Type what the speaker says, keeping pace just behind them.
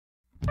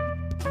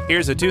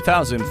Here's a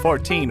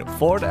 2014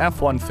 Ford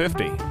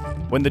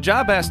F-150. When the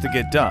job has to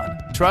get done,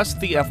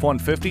 trust the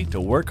F-150 to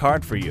work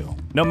hard for you.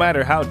 No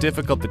matter how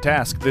difficult the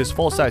task, this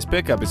full-size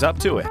pickup is up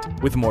to it,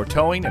 with more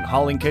towing and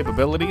hauling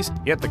capabilities,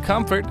 yet the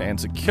comfort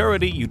and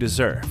security you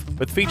deserve.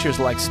 With features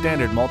like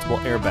standard multiple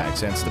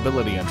airbags and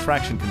stability and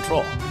traction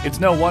control,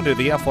 it's no wonder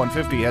the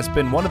F-150 has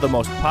been one of the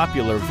most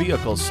popular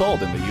vehicles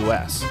sold in the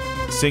U.S.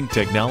 Sync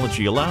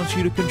technology allows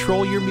you to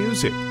control your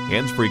music,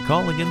 hands-free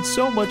calling, and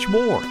so much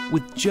more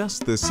with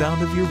just the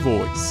sound of your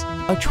voice.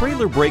 A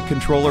trailer brake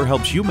controller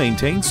helps you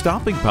maintain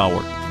stopping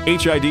power.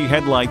 HID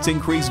headlights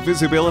increase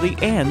visibility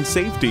and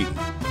safety.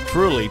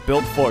 Truly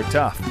built Ford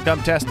tough.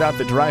 Come test out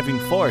the driving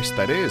force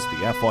that is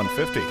the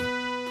F-150.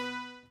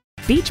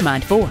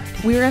 Beechmont Ford,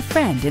 we're a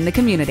friend in the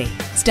community.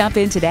 Stop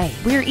in today.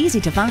 We're easy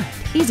to find,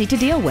 easy to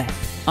deal with.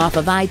 Off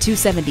of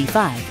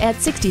I-275 at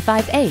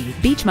 65A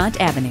Beechmont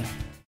Avenue.